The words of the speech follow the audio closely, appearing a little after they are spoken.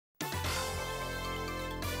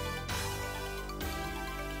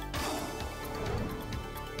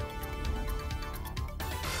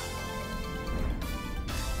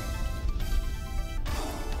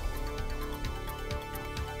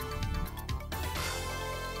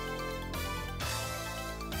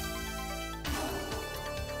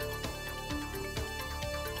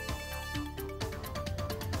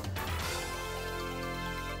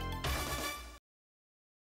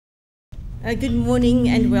Good morning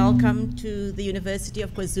and welcome to the University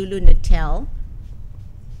of KwaZulu-Natal.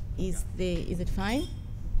 Is it fine?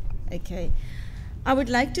 Okay. I would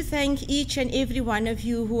like to thank each and every one of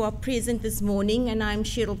you who are present this morning, and I'm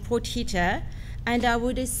Cheryl Potgieter, and I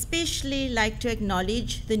would especially like to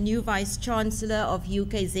acknowledge the new Vice Chancellor of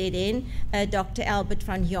UKZN, Dr. Albert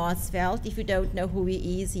van Jaarsveld. If you don't know who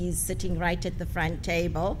he is, he's sitting right at the front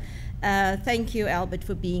table. Thank you, Albert,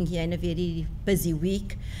 for being here in a very busy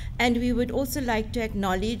week. And we would also like to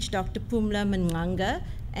acknowledge Dr. Phumla Mnganga,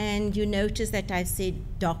 and you notice that I've said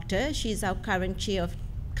doctor. She's our current chair of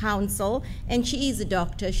council, and she is a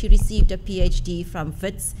doctor. She received a PhD from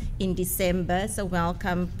Wits in December, so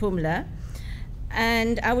welcome, Phumla.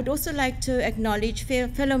 And I would also like to acknowledge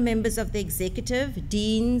fellow members of the executive,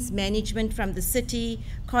 deans, management from the city,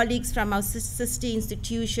 colleagues from our sister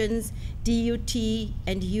institutions, DUT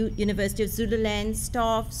and University of Zululand,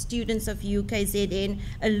 staff, students of UKZN,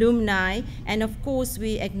 alumni, and of course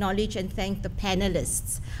we acknowledge and thank the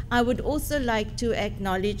panelists. I would also like to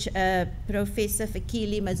acknowledge Professor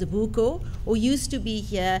Fikile Mazibuko, who used to be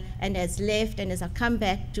here and has left and has come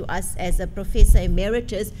back to us as a Professor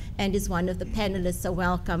Emeritus and is one of the panelists. So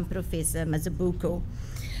welcome, Professor Mazibuko.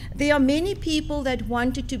 There are many people that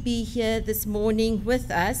wanted to be here this morning with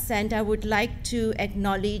us, and I would like to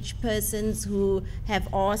acknowledge persons who have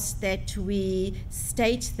asked that we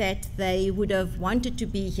state that they would have wanted to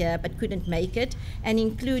be here but couldn't make it, and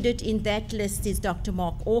included in that list is Dr.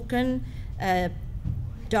 Mark Auken,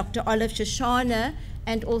 Dr. Olive Shoshana,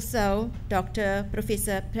 and also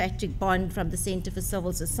Professor Patrick Bond from the Center for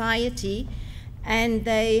Civil Society. And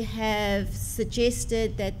they have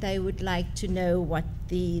suggested that they would like to know what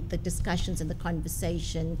the discussions and the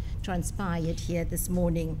conversation transpired here this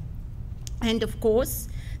morning. And of course,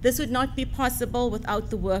 this would not be possible without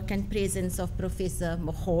the work and presence of Professor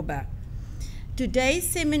Makgoba. Today's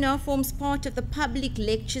seminar forms part of the public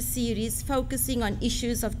lecture series focusing on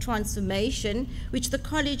issues of transformation, which the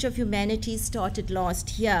College of Humanities started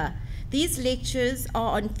last year. These lectures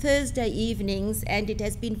are on Thursday evenings, and it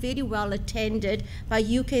has been very well attended by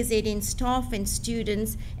UKZN staff and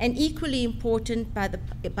students, and equally important by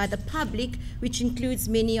the public, which includes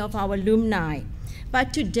many of our alumni.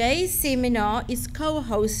 But today's seminar is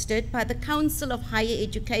co-hosted by the Council of Higher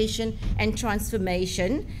Education and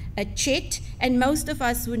Transformation, CHET, and most of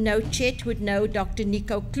us who know CHET would know Dr.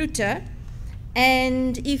 Nico Kluter.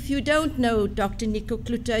 And if you don't know Dr. Nico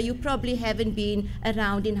Kluter, you probably haven't been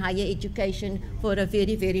around in higher education for a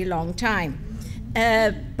very, very long time.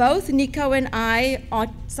 Both Nico and I are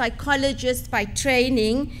psychologists by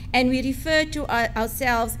training, and we refer to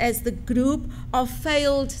ourselves as the group of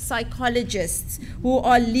failed psychologists who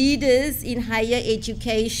are leaders in higher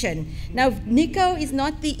education. Now, Nico is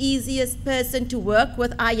not the easiest person to work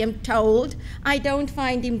with, I am told. I don't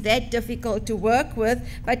find him that difficult to work with,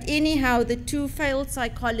 but anyhow, the two failed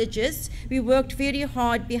psychologists, we worked very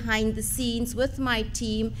hard behind the scenes with my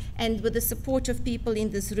team and with the support of people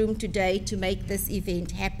in this room today to make this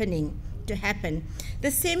event happen. The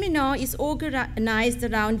seminar is organized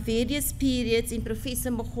around various periods in Professor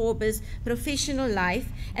Makgoba's professional life,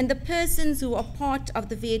 and the persons who are part of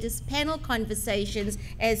the various panel conversations,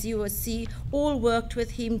 as you will see, all worked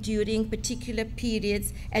with him during particular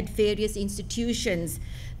periods at various institutions.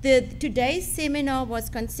 Today's seminar was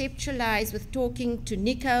conceptualized with talking to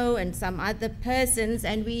Nico and some other persons,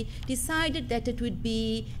 and we decided that it would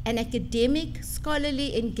be an academic,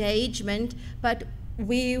 scholarly engagement, but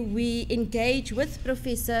we engage with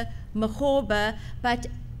Professor Makgoba, but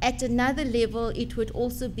at another level, it would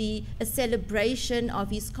also be a celebration of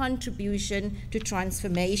his contribution to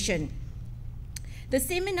transformation. The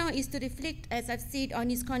seminar is to reflect, as I've said, on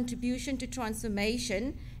his contribution to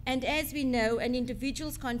transformation, and as we know, an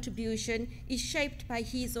individual's contribution is shaped by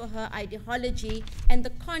his or her ideology and the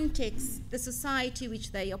context, the society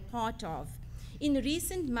which they are part of. In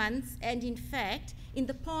recent months, and in fact, in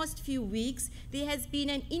the past few weeks, there has been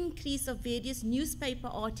an increase of various newspaper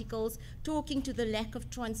articles talking to the lack of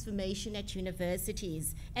transformation at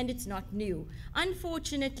universities, and it's not new.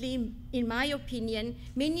 Unfortunately, in my opinion,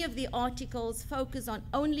 many of the articles focus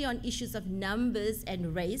only on issues of numbers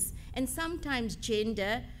and race, and sometimes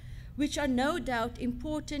gender, which are no doubt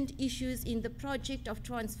important issues in the project of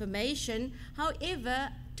transformation. However,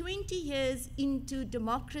 20 years into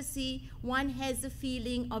democracy, one has a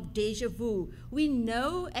feeling of déjà vu. We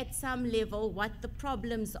know at some level what the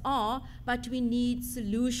problems are, but we need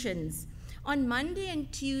solutions. On Monday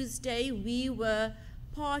and Tuesday, we were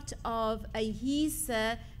part of a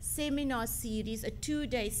HESA seminar series, a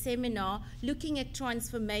 2-day seminar looking at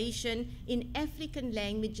transformation in African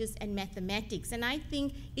languages and mathematics. And I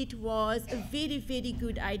think it was a very, very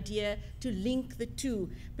good idea to link the two.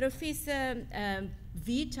 Professor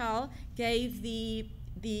Vital gave the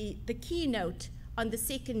keynote on the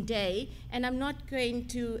second day, and I'm not going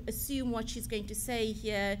to assume what she's going to say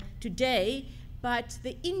here today, but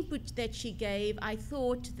the input that she gave, I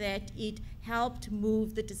thought that it helped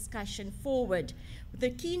move the discussion forward. The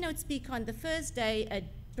keynote speaker on the first day,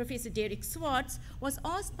 Professor Derek Swartz, was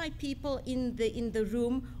asked by people in the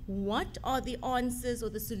room, what are the answers or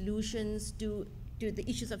the solutions to the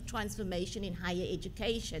issues of transformation in higher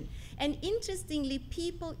education. And interestingly,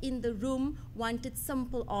 people in the room wanted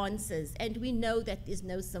simple answers, and we know that there's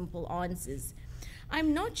no simple answers.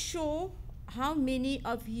 I'm not sure how many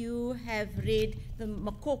of you have read the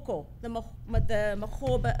Makgoba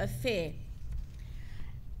affair.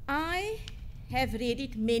 I have read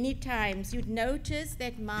it many times. You'd notice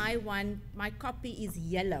that my copy is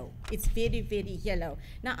yellow. It's very, very yellow.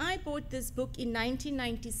 Now, I bought this book in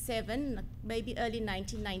 1997, maybe early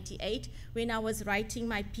 1998, when I was writing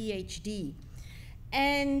my PhD.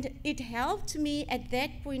 And it helped me at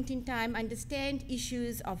that point in time understand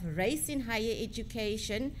issues of race in higher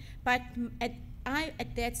education, but I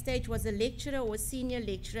at that stage was a lecturer or senior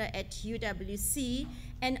lecturer at UWC,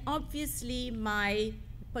 and obviously my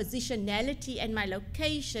positionality and my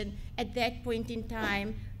location at that point in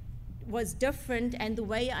time was different, and the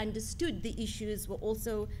way I understood the issues were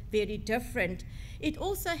also very different. It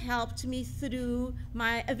also helped me through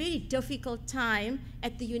a very difficult time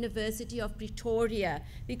at the University of Pretoria,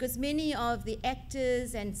 because many of the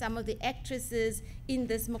actors and some of the actresses in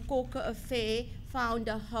this Makgoba affair found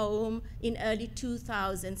a home in early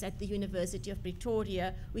 2000s at the University of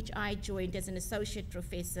Pretoria, which I joined as an associate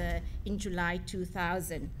professor in July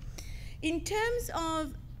 2000. In terms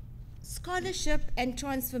of scholarship and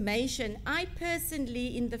transformation, I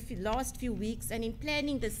personally, in the last few weeks and in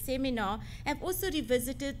planning this seminar, have also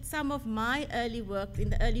revisited some of my early work in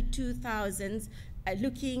the early 2000s,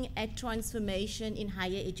 looking at transformation in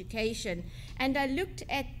higher education. And I looked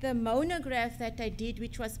at the monograph that I did,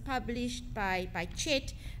 which was published by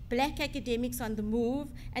Chet, Black Academics on the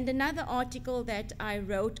Move, and another article that I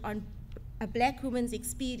wrote on a black woman's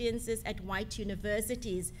experiences at white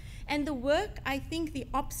universities. And the work, I think the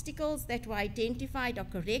obstacles that were identified are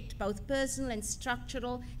correct, both personal and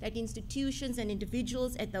structural, that institutions and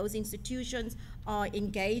individuals at those institutions are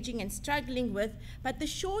engaging and struggling with. But the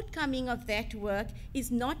shortcoming of that work is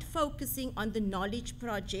not focusing on the knowledge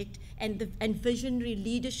project and visionary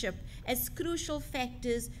leadership as crucial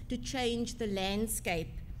factors to change the landscape.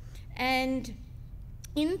 And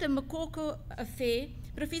in the Makgoba affair,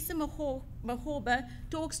 Professor Makgoba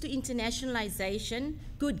talks to internationalization,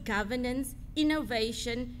 good governance,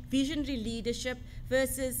 innovation, visionary leadership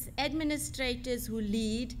versus administrators who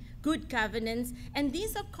lead, good governance, and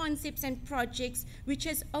these are concepts and projects which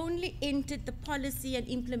has only entered the policy and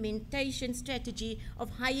implementation strategy of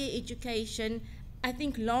higher education, I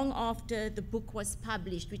think long after the book was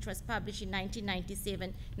published, which was published in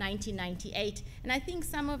 1997, 1998. And I think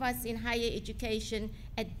some of us in higher education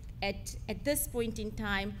at this point in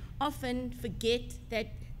time often forget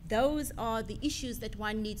that those are the issues that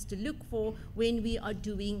one needs to look for when we are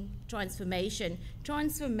doing transformation.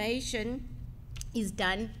 Transformation is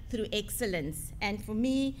done through excellence. And for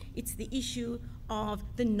me, it's the issue of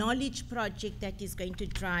the knowledge project that is going to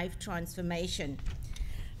drive transformation.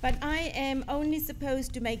 But I am only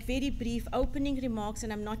supposed to make very brief opening remarks,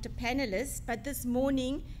 and I'm not a panelist. But this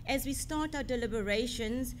morning, as we start our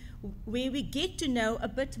deliberations, where we get to know a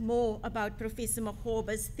bit more about Professor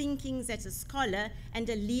Makgoba's thinkings as a scholar and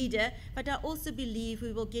a leader, but I also believe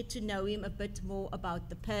we will get to know him a bit more about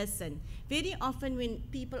the person. Very often when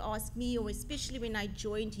people ask me, or especially when I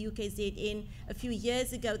joined UKZN a few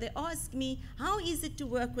years ago, they ask me, how is it to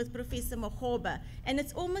work with Professor Makgoba? And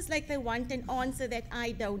it's almost like they want an answer that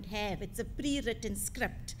I don't have. It's a pre-written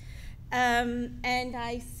script. And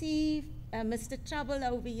I see Mr. Trouble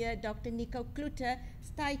over here, Dr. Nico Kluter.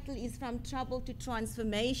 His title is From Trouble to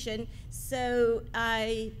Transformation. So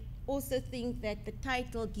I also think that the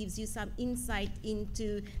title gives you some insight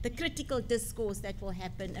into the critical discourse that will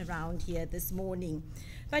happen around here this morning.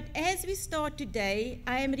 But as we start today,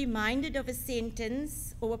 I am reminded of a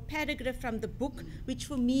sentence or a paragraph from the book, which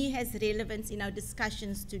for me has relevance in our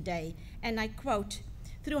discussions today. And I quote,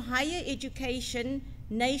 "Through higher education,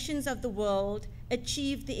 nations of the world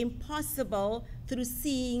achieve the impossible through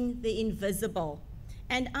seeing the invisible."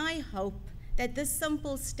 And I hope that this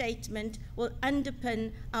simple statement will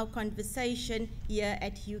underpin our conversation here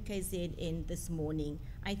at UKZN this morning.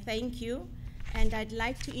 I thank you, and I'd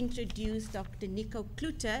like to introduce Dr. Nico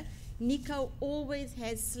Kluter. Nico always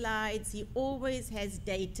has slides, he always has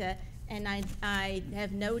data, and I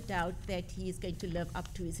have no doubt that he is going to live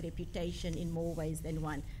up to his reputation in more ways than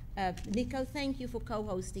one. Nico, thank you for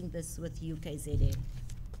co-hosting this with UKZN.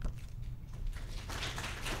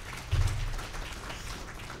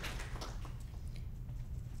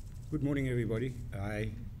 Good morning, everybody.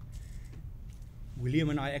 William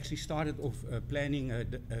and I actually started off planning a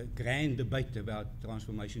grand debate about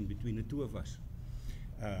transformation between the two of us.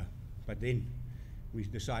 But then we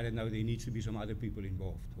decided, no, there needs to be some other people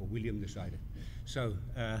involved, or William decided. So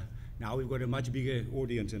now we've got a much bigger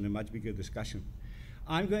audience and a much bigger discussion.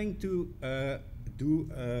 I'm going to do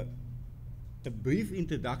a brief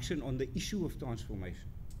introduction on the issue of transformation.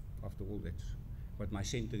 After all, that's what my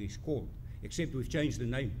center is called, except we've changed the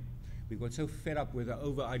name. We got so fed up with the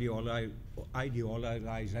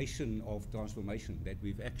over-ideologization of transformation that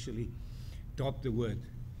we've actually dropped the word.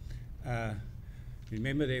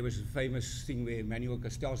 Remember, there was a famous thing where Manuel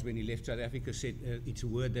Castells, when he left South Africa, said it's a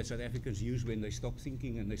word that South Africans use when they stop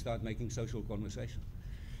thinking and they start making social conversation.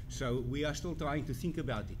 So we are still trying to think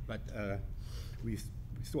about it, but we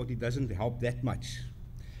thought it doesn't help that much.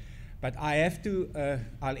 But I have to,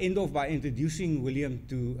 I'll end off by introducing William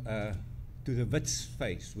to the Wits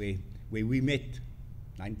phase, where we met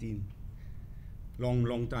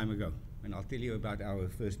long time ago, and I'll tell you about our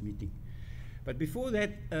first meeting. But before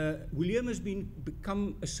that, William has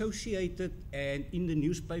become associated and in the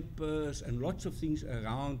newspapers and lots of things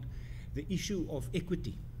around the issue of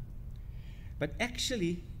equity. But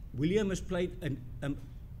actually, William has played,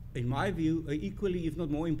 in my view, an equally, if not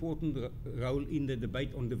more important role in the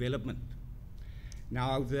debate on development.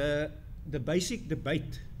 Now, the basic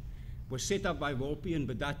debate was set up by Volpe and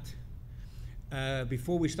Badat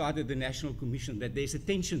before we started the National Commission, that there's a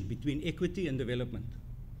tension between equity and development.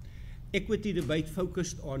 Equity debate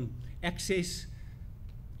focused on access,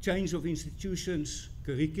 change of institutions,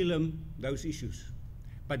 curriculum, those issues.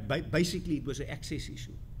 But basically it was an access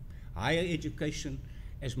issue. Higher education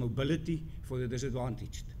as mobility for the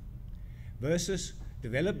disadvantaged. Versus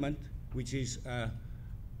development, which is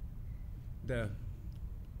the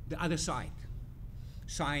other side.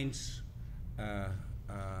 Science,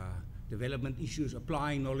 development issues,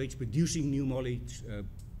 applying knowledge, producing new knowledge,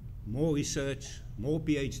 more research, more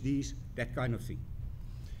PhDs, that kind of thing.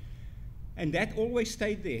 And that always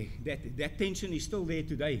stayed there. That tension is still there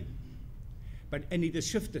today. And it has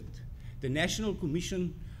shifted. The National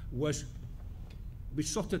Commission was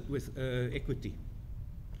besotted with equity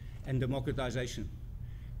and democratization.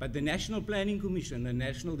 But the National Planning Commission, the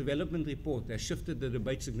National Development Report, has shifted the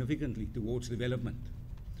debate significantly towards development.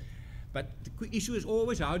 But the issue is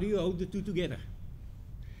always, how do you hold the two together?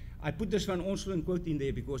 I put this Van Onselen quote in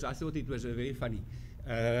there because I thought it was very funny.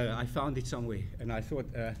 I found it somewhere, and I thought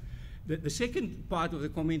the second part of the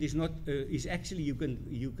comment is not is actually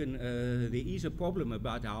there is a problem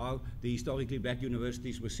about how the historically black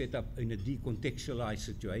universities were set up in a decontextualized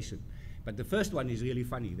situation. But the first one is really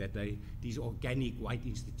funny, that these organic white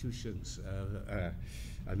institutions.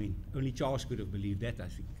 I mean, only Charles could have believed that, I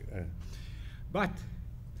think. But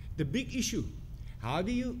the big issue, how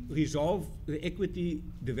do you resolve the equity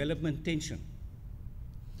development tension,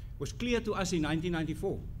 was clear to us in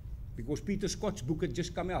 1994, because Peter Scott's book had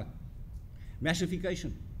just come out.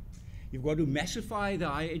 Massification. You've got to massify the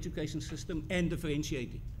higher education system and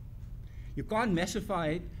differentiate it. You can't massify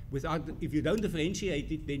it without, if you don't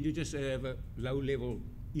differentiate it, then you just have a low level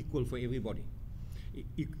equal for everybody.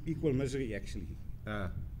 Equal misery, actually.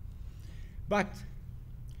 But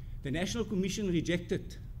the National Commission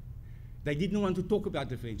rejected. They didn't want to talk about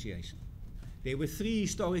differentiation. There were 3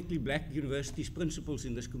 historically black universities principals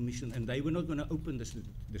in this commission, and they were not going to open this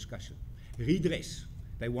discussion. Redress.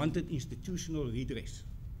 They wanted institutional redress.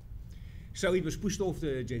 So it was pushed off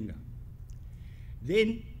the agenda.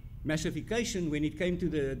 Then massification, when it came to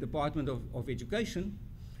the Department of Education,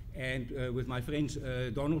 and with my friends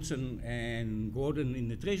Donaldson and Gordon in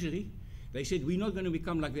the Treasury, they said, we're not going to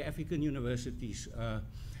become like the African universities.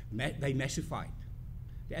 They massified.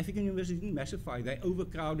 The African universities didn't massify. They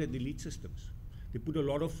overcrowded the elite systems. They put a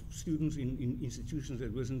lot of students in institutions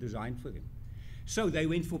that wasn't designed for them. So they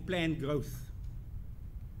went for planned growth.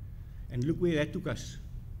 And look where that took us.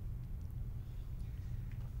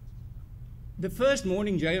 The first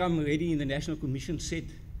morning, Jairam Reddy in the National Commission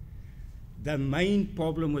said, the main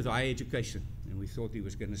problem with higher education, and we thought he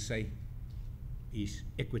was going to say, is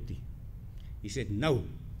equity. He said, no,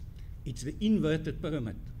 it's the inverted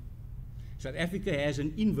pyramid. South Africa has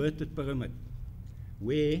an inverted pyramid.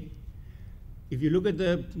 where, if you look at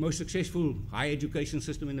the most successful higher education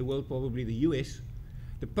system in the world, probably the US,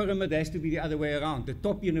 the pyramid has to be the other way around. The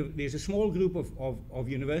top, there's a small group of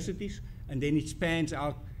universities, and then it spans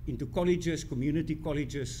out into colleges, community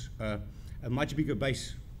colleges, a much bigger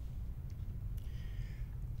base.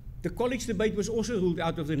 The college debate was also ruled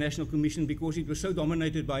out of the National Commission because it was so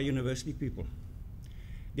dominated by university people.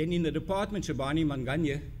 Then in the department, Shabani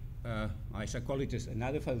Manganye, a psychologist,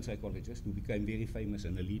 another failed psychologist who became very famous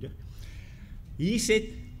and a leader, he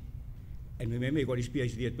said, and remember he got his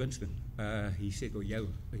PhD at Princeton, he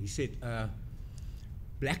said,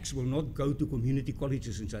 blacks will not go to community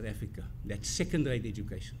colleges in South Africa. That's second-rate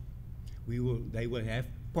education. They will have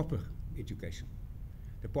proper education.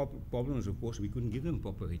 The problem is, of course, we couldn't give them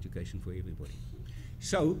proper education for everybody.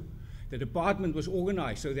 So the department was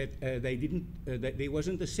organized so that that there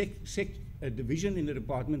wasn't a division in the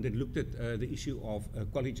department that looked at the issue of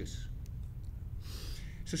colleges.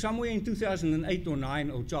 So somewhere in 2008 or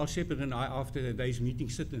 9, or Charles Shepard and I, after a day's meeting,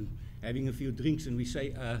 sit and having a few drinks, and we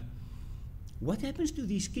say, what happens to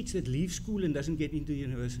these kids that leave school and doesn't get into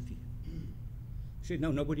university? He said,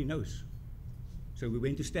 no, nobody knows. So we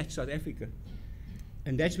went to Stats South Africa.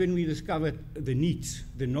 And that's when we discovered the needs,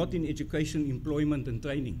 the not in education, employment, and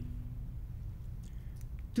training.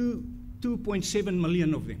 2.7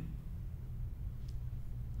 million of them.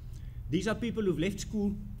 These are people who've left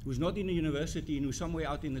school, who's not in a university, and who's somewhere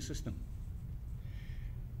out in the system.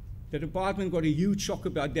 The department got a huge shock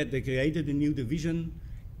about that. They created a new division.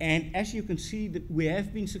 And as you can see, that we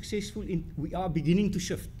have been successful we are beginning to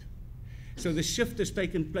shift. So the shift has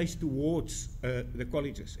taken place towards the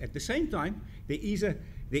colleges. At the same time, there is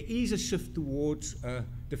a shift towards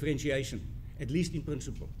differentiation, at least in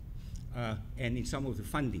principle, and in some of the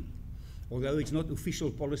funding, although it's not official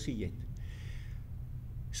policy yet.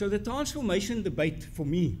 So the transformation debate for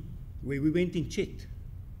me, where we went in Chet,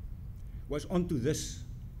 was onto this.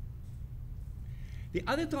 The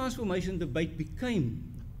other transformation debate became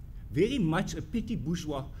very much a petit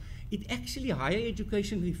bourgeois. It actually, higher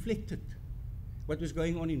education reflected what was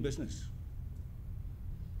going on in business.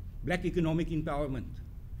 Black economic empowerment.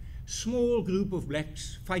 Small group of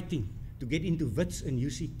blacks fighting to get into WITS and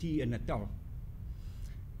UCT and Natal.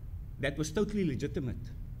 That was totally legitimate.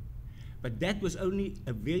 But that was only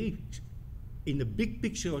in the big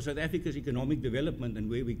picture of South Africa's economic development and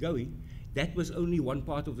where we're going, that was only one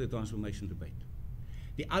part of the transformation debate.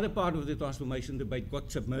 The other part of the transformation debate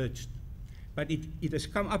got submerged. But it has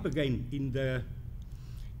come up again in the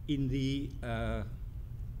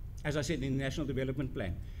as I said, in the National Development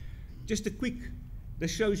Plan. Just a quick,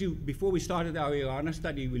 this shows you, before we started our IRANA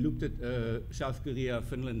study, we looked at South Korea,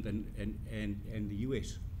 Finland, and the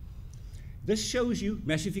US. This shows you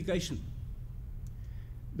massification.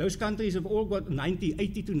 Those countries have all got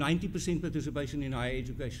 80 to 90% participation in higher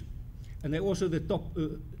education. And they're also the top,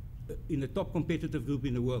 in the top competitive group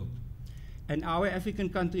in the world. And our African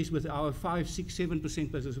countries with our 5, 6,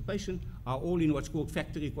 7% participation are all in what's called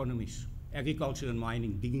factory economies, agriculture and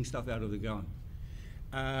mining, digging stuff out of the ground.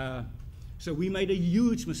 So we made a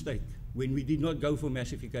huge mistake when we did not go for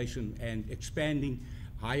massification and expanding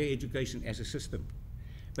higher education as a system.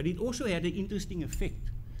 But it also had an interesting effect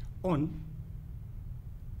on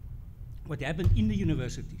what happened in the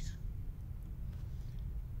universities.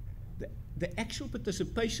 The actual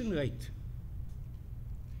participation rate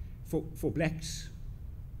for blacks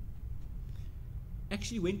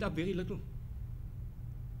actually went up very little.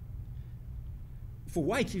 For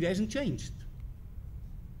whites, it hasn't changed.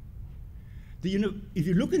 If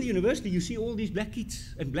you look in the university, you see all these black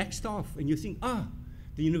kids and black staff, and you think,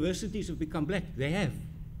 the universities have become black. They have.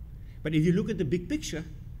 But if you look at the big picture,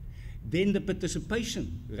 then the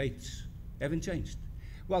participation rates haven't changed.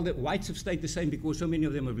 Well, the whites have stayed the same because so many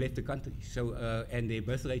of them have left the country, so, and their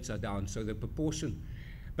birth rates are down, so the proportion.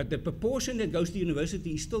 But the proportion that goes to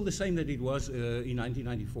university is still the same that it was in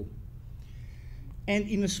 1994. And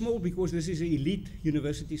in a small, because this is an elite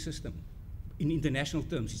university system, in international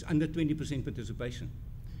terms, it's under 20% participation.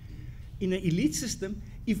 In an elite system,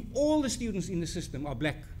 if all the students in the system are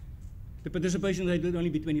black, the participation rate would only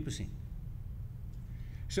be 20%.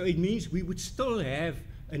 So it means we would still have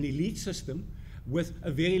an elite system with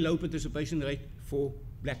a very low participation rate for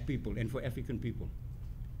black people and for African people.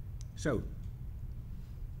 So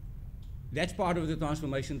that's part of the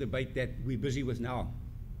transformation debate that we're busy with now.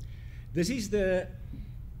 This is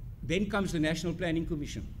then comes the National Planning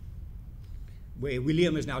Commission, where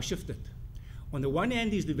William has now shifted. On the one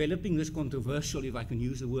hand, he's developing this controversial, if I can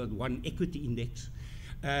use the word, one equity index.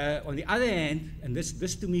 On the other hand, and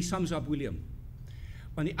this to me sums up William,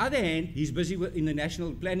 on the other hand, he's busy in the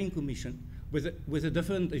National Planning Commission with a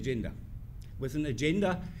different agenda, with an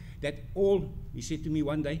agenda that all, he said to me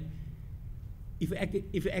one day, if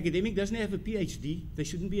an academic doesn't have a PhD, they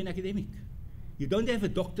shouldn't be an academic. You don't have a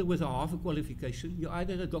doctor with a half a qualification. You're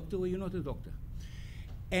either a doctor or you're not a doctor.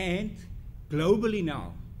 And globally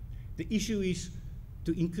now, the issue is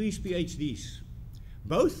to increase PhDs,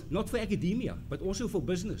 both not for academia, but also for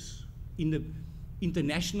business in the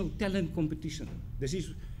international talent competition.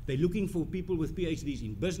 They're looking for people with PhDs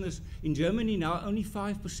in business. In Germany now, only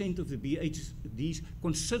 5% of the PhDs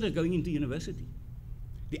consider going into university.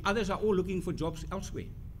 The others are all looking for jobs elsewhere.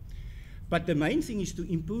 But the main thing is to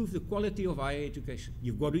improve the quality of higher education.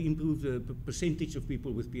 You've got to improve the percentage of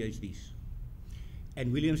people with PhDs.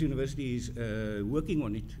 And Williams University is working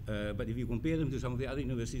on it, but if you compare them to some of the other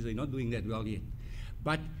universities, they're not doing that well yet.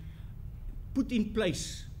 But put in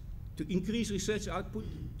place to increase research output,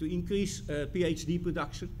 to increase PhD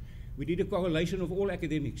production. We did a correlation of all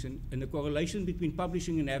academics, and the correlation between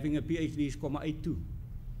publishing and having a PhD is 0.82,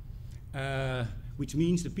 which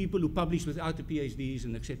means the people who publish without a PhD is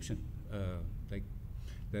an exception.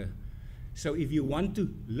 So if you want to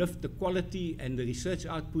lift the quality and the research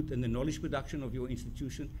output and the knowledge production of your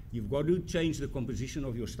institution, you've got to change the composition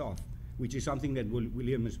of your staff, which is something that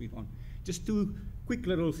William has been on. Just two quick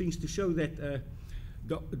little things to show that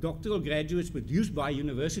doctoral graduates produced by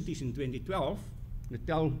universities in 2012,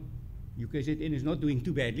 Natal UKZN is not doing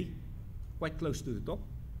too badly, quite close to the top.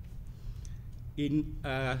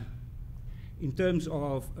 In terms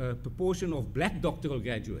of proportion of black doctoral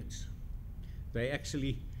graduates, they're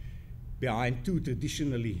actually behind two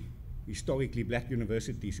traditionally, historically black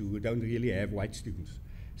universities who don't really have white students.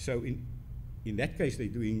 So in that case, they're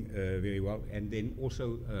doing very well. And then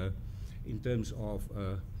also in terms of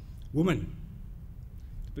women,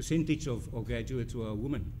 the percentage of graduates who are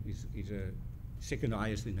women is second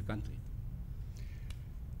highest in the country.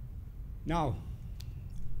 Now,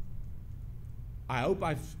 I hope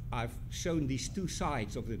I've shown these two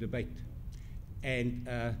sides of the debate, and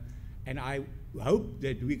I hope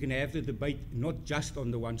that we can have the debate not just on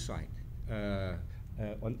the one side,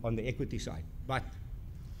 on the equity side. But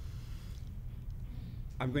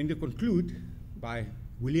I'm going to conclude by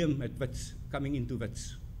William at Wits, coming into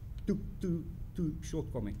Wits. Two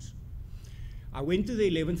short comments. I went to the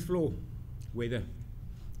 11th floor, where the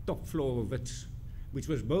top floor of Wits, which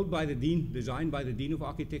was built by the Dean, designed by the Dean of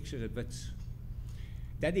Architecture at Wits.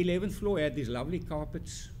 That 11th floor had these lovely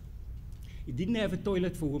carpets. It didn't have a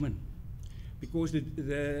toilet for women, because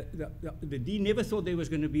the Dean never thought there was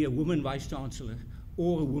going to be a woman Vice-Chancellor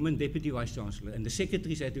or a woman Deputy Vice-Chancellor, and the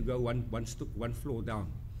secretaries had to go one floor down.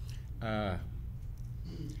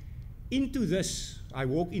 Into this, I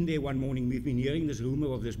walk in there one morning. We've been hearing this rumor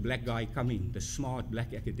of this black guy coming, the smart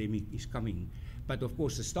black academic is coming. But of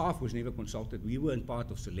course, the staff was never consulted. We weren't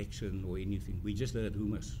part of selection or anything. We just heard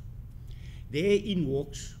rumors. There in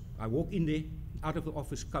walks, I walk in there, out of the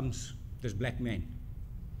office comes this black man.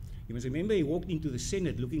 You must remember he walked into the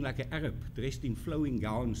Senate looking like an Arab, dressed in flowing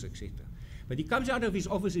gowns, etc. But he comes out of his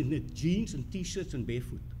office in jeans and T-shirts and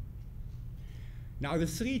barefoot. Now the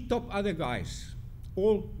three top other guys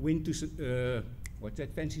all went to, what's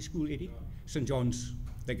that fancy school, Eddie? St. John's.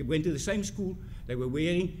 They went to the same school. They were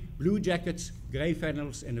wearing blue jackets, grey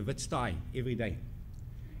flannels, and a Wits tie every day.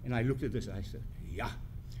 And I looked at this, I said, yeah.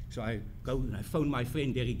 So I go and I phoned my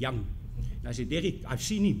friend Derek Young. And I said, Derek, I've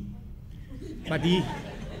seen him. But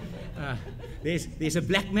there's a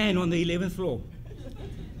black man on the 11th floor.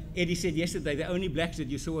 Eddie said yesterday, the only blacks that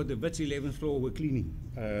you saw at the Wits 11th floor were cleaning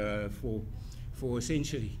for a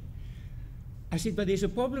century. I said, but there's a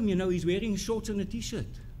problem, you know, he's wearing shorts and a T-shirt.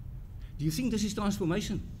 Do you think this is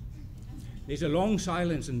transformation? There's a long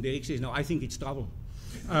silence, and Derek says, no, I think it's trouble.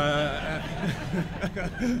 And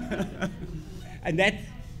that,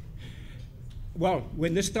 well,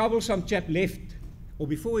 when this troublesome chap left, or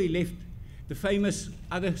before he left, the famous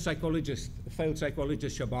other psychologist, failed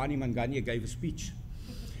psychologist, Shabani Manganya, gave a speech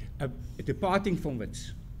departing from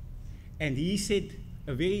Wits. And he said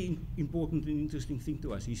a very important and interesting thing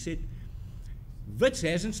to us. He said, Wits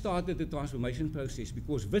hasn't started the transformation process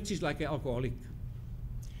because Wits is like an alcoholic.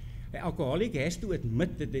 An alcoholic has to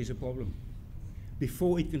admit that there's a problem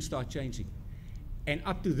before it can start changing. And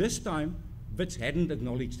up to this time, Wits hadn't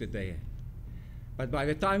acknowledged that they had. But by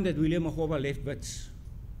the time that William Makgoba left Wits,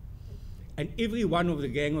 and every one of the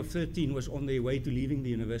gang of 13 was on their way to leaving the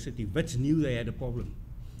university, Wits knew they had a problem.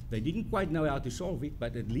 They didn't quite know how to solve it,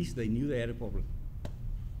 but at least they knew they had a problem.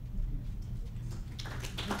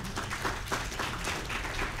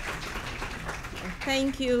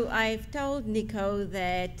 Thank you. I've told Nico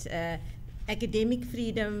that academic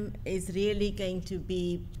freedom is really going to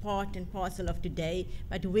be part and parcel of today,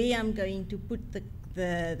 but where I'm going to put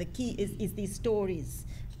the key is these stories.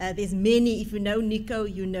 There's many, if you know Nico,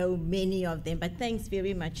 you know many of them, but thanks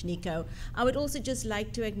very much, Nico. I would also just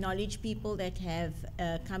like to acknowledge people that have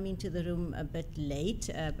come into the room a bit late.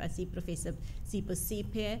 I see Professor Sipho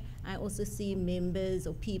Sipe. I also see members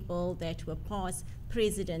or people that were past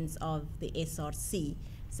presidents of the SRC.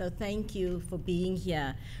 So thank you for being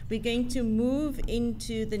here. We're going to move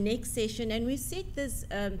into the next session, and we've set this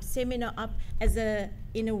seminar up as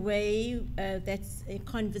in a way that's a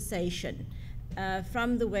conversation.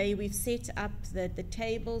 From the way we've set up the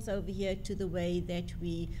tables over here to the way that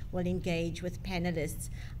we will engage with panelists.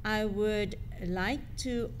 I would like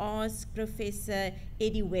to ask Professor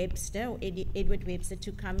Eddie Webster, or Edward Webster,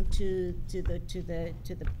 to come to the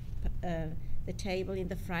table in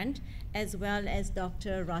the front, as well as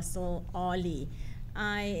Dr. Russell Ali.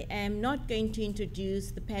 I am not going to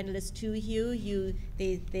introduce the panelists to you.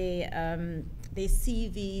 Their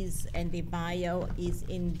CVs and their bio is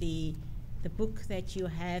in the book that you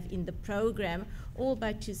have in the program. All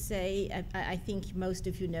but to say, I think most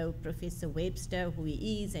of you know Professor Webster, who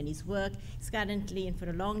he is and his work. He's currently and for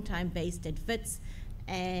a long time based at WITS.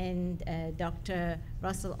 And Dr.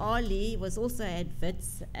 Russell Ali was also at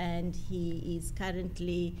WITS, and he is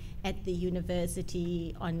currently at the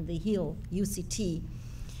University on the Hill, UCT.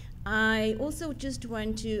 I also just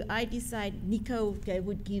want to, I decide Nico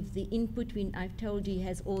would give the input when I've told you he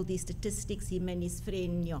has all these statistics, him and his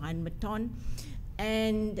friend Johan Maton.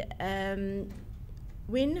 And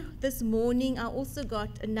when this morning I also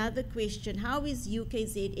got another question, how is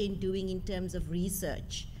UKZN doing in terms of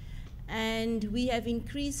research? And we have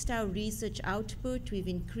increased our research output, we've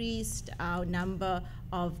increased our number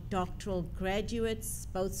of doctoral graduates,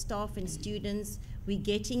 both staff and students. We're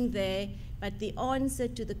getting there, but the answer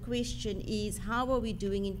to the question is, how are we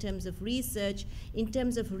doing in terms of research? In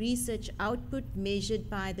terms of research output measured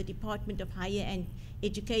by the Department of Higher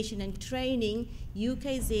Education and Training,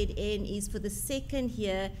 UKZN is for the second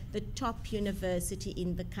year the top university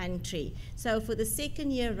in the country. So for the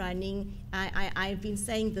second year running, I've been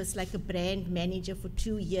saying this like a brand manager for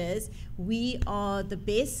 2 years, we are the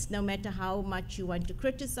best, no matter how much you want to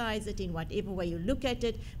criticize it in whatever way you look at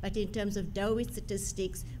it, but in terms of DOE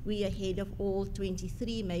statistics, we are ahead of all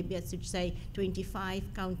 23, maybe I should say 25,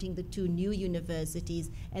 counting the 2 new universities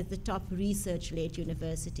as the top research-led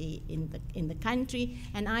university in the country.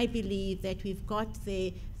 And I believe that we've got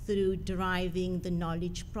there through deriving the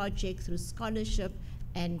knowledge project, through scholarship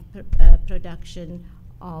and production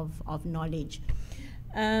of knowledge.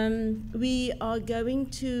 We are going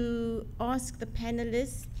to ask the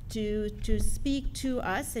panelists to speak to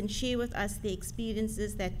us and share with us the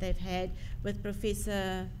experiences that they've had with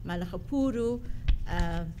Professor Melegapuru,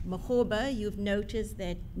 Makgoba. You've noticed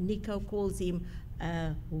that Nico calls him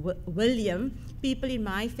William. People in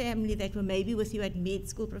my family that were maybe with you at med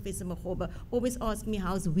school, Professor Makgoba, always ask me,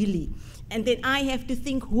 how's Willie? And then I have to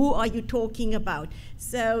think, who are you talking about?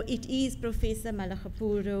 So it is Professor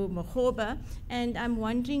Melegapuru Makgoba, and I'm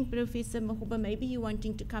wondering, Professor Makgoba, maybe you're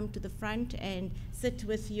wanting to come to the front and sit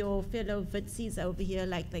with your fellow Vitsies over here,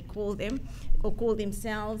 like they call them, or call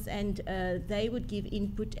themselves, and they would give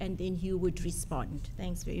input and then you would respond.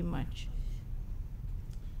 Thanks very much.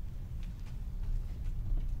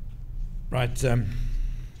 Right,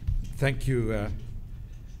 thank you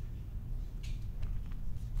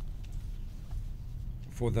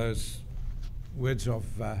for those words of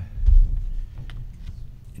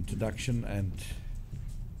introduction, and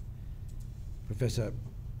Professor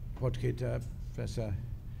Potgieter, Professor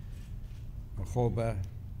Makgoba,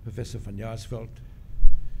 Professor van Jaarsveld,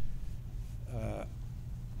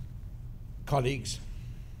 colleagues,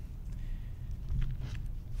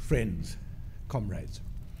 friends, comrades.